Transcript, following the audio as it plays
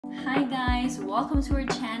Hi guys, welcome to our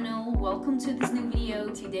channel, welcome to this new video.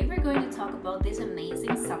 Today we're going to talk about this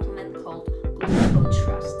amazing supplement called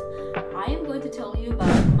GlucoTrust. I am going to tell you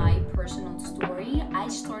about my personal story. I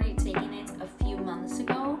started taking it a few months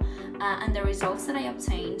ago and the results that I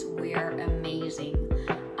obtained were amazing.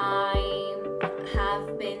 I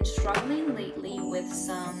have been struggling lately with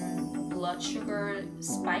some blood sugar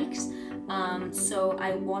spikes. So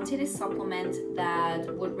I wanted a supplement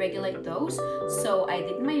that would regulate those. So I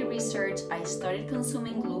did my research, I started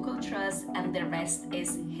consuming GlucoTrust, and the rest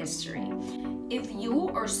is history. If you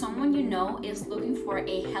or someone you know is looking for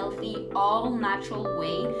a healthy, all-natural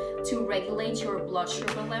way to regulate your blood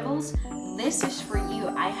sugar levels, this is for you.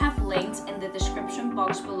 I have linked in the description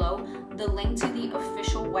box below the link to the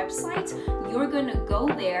official website. You're gonna go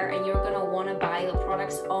there and you're gonna want to buy the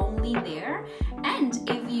products only there. And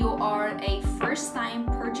if you are a first-time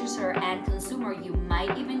purchaser and consumer, you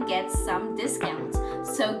might even get some discounts.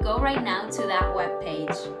 So go right now to that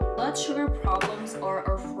webpage. Blood sugar problems are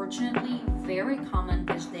unfortunately very common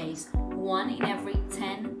these days. 1 in every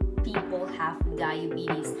 10 people have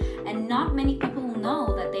diabetes, and not many people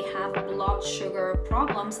know that they have blood sugar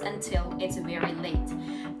problems until it's very late.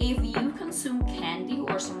 If you consume candy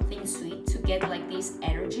or something sweet to get like this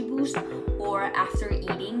energy boost, or after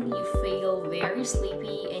eating you feel very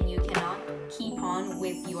sleepy and you cannot keep on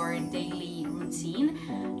with your daily routine,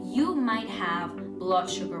 you might have blood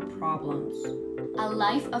sugar problems. A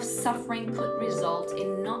life of suffering could result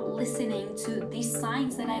in not listening to these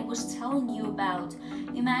signs that I was telling you about.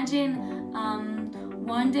 Imagine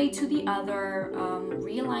one day to the other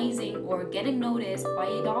realizing or getting noticed by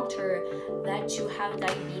a doctor that you have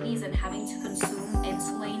diabetes and having to consume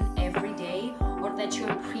insulin every day, or that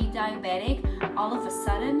you're pre-diabetic all of a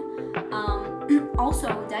sudden. Also,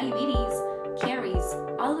 diabetes carries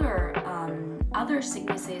other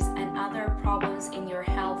sicknesses and other problems in your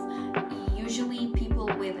health. Usually people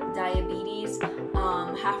with diabetes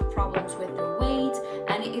have problems with their weight,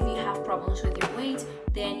 and if you have problems with your weight,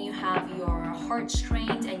 then you have your heart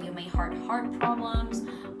strained and you may have heart problems.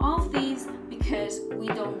 All of these because we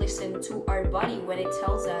don't listen to our body when it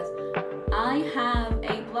tells us, I have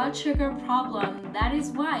a blood sugar problem. That is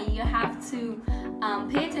why you have to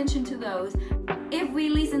pay attention to those. If we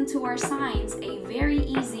listen to our signs, a very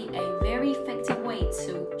easy, a very effective way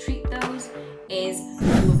to treat those is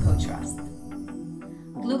GlucoTrust.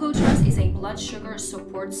 GlucoTrust is a blood sugar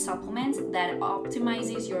support supplement that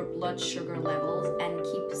optimizes your blood sugar levels and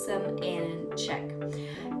keeps them in check.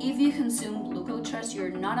 If you consume GlucoTrust,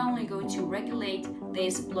 you're not only going to regulate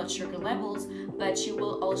these blood sugar levels, but you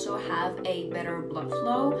will also have a better blood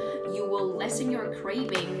flow. You will lessen your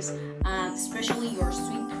cravings, especially your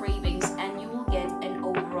sweet cravings, and you will get an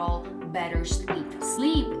overall better sleep.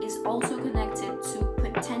 Sleep is also connected to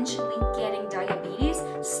potentially getting diabetes.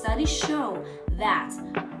 Studies show that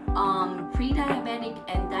pre-diabetic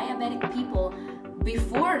and diabetic people,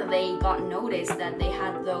 before they got noticed that they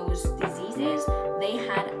had those diseases, they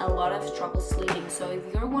had a lot of trouble sleeping. So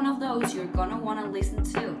if you're one of those, you're gonna want to listen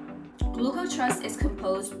to. GlucoTrust is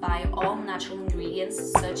composed by all natural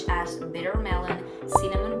ingredients such as bitter melon,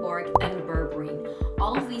 cinnamon bark, and berberine.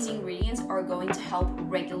 All of these ingredients are going to help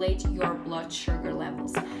regulate your blood sugar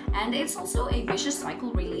levels. And it's also a vicious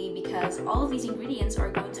cycle really, because all of these ingredients are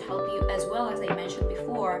going to help you, as well as I mentioned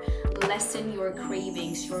before, lessen your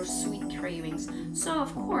cravings, your sweet cravings. So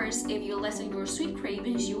of course, if you lessen your sweet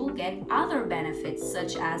cravings, you will get other benefits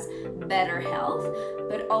such as better health,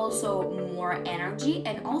 but also more energy,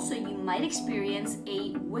 and also you might experience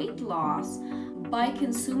a weight loss. By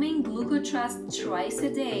consuming GlucoTrust twice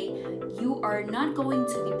a day, you are not going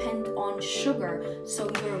to depend on sugar,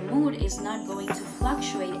 so your mood is not going to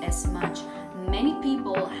fluctuate as much. Many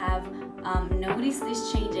people have noticed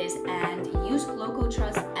these changes and use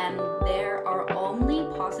GlucoTrust, and there are only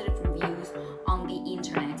positive reviews on the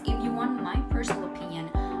internet. If you want my personal opinion,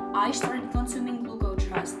 I started consuming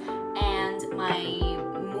GlucoTrust and my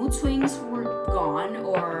mood swings were gone,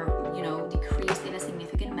 or decreased in a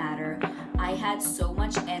significant manner. I had so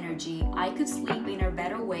much energy, I could sleep in a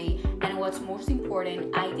better way, and what's most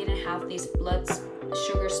important, I didn't have these blood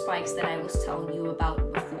sugar spikes that I was telling you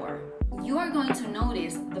about before. You are going to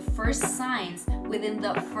notice the first signs within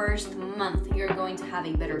the first month. You're going to have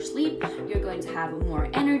a better sleep, you're going to have more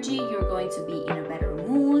energy, you're going to be in a better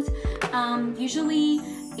mood. Usually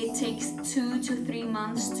it takes 2 to 3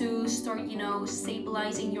 months to start,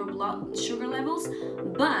 stabilizing your blood sugar levels,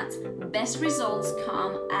 but best results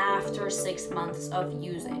come after 6 months of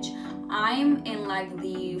usage. I'm in like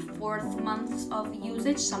the 4th month of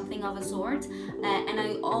usage, something of a sort, and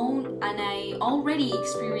I already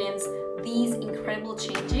experienced these incredible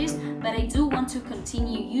changes, but I do want to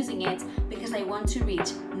continue using it because I want to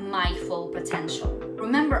reach my full potential.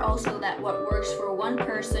 Remember also that what works for one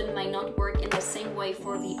person might not work in the same way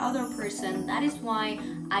for the other person. That is why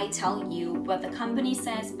I tell you what the company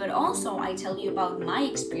says, but also I tell you about my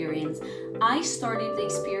experience. I started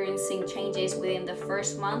experiencing changes within the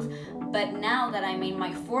first month, but now that I'm in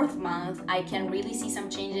my 4th month, I can really see some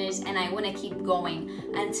changes, and I want to keep going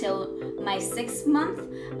until my 6th month.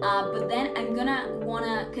 But then I'm gonna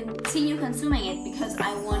wanna continue consuming it because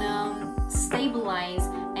I wanna stabilize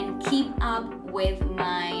and keep up with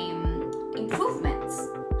my improvements.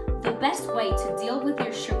 The best way to deal with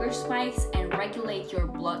your sugar spikes and regulate your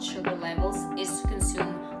blood sugar levels is to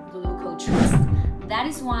consume GlucoTrust. That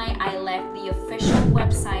is why I left the official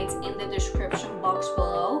website in the description box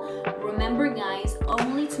below. Remember guys,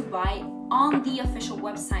 only to buy on the official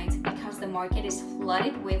website because the market is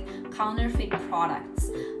flooded with counterfeit products.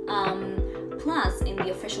 Plus, in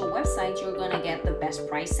the official website, you're gonna get the best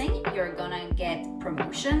pricing, you're gonna get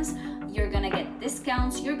promotions, you're gonna get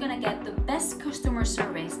discounts, you're gonna get the best customer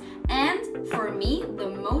service. And for me, the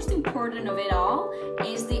most important of it all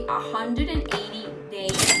is the 180-day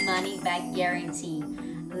money-back guarantee.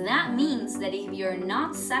 That means that if you're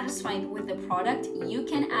not satisfied with the product, you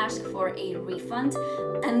can ask for a refund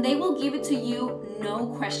and they will give it to you, no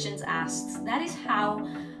questions asked. That is how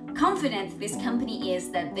confident this company is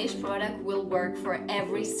that this product will work for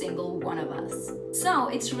every single one of us. So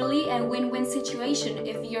it's really a win-win situation.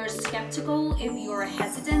 If you're skeptical, if you're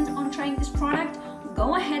hesitant on trying this product,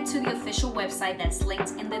 go ahead to the official website that's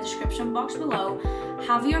linked in the description box below,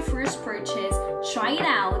 have your first purchase, try it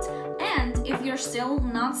out, and if you're still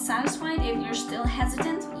not satisfied, if you're still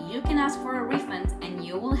hesitant, you can ask for a refund and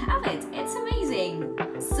you will have it. It's amazing.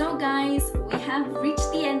 So guys, we have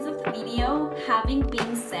reached the end of the video, having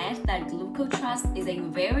been said that GlucoTrust is a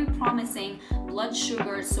very promising blood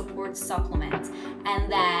sugar support supplement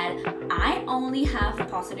and that I only have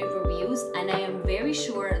positive reviews, and I am very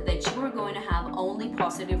sure that you are going to have only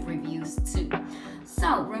positive reviews too.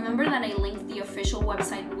 So remember that I linked the official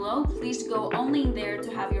website below. Please go only there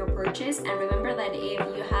to have your purchase, and remember that if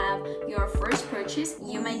you have your first purchase,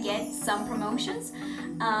 you might get some promotions.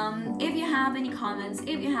 If you have any comments,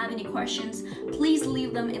 if you have any questions, please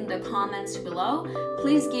leave them in the comments below.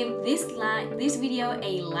 Please give this video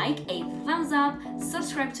a like, a thumbs up,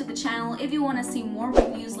 subscribe to the channel. If you want to see more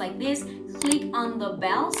reviews like this, click on the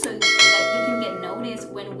bell so that you can get noticed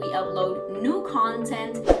when we upload new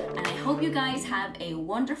content. And I hope you guys have a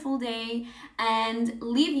wonderful day, and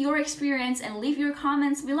leave your experience and leave your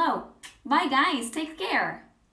comments below. Bye guys, take care.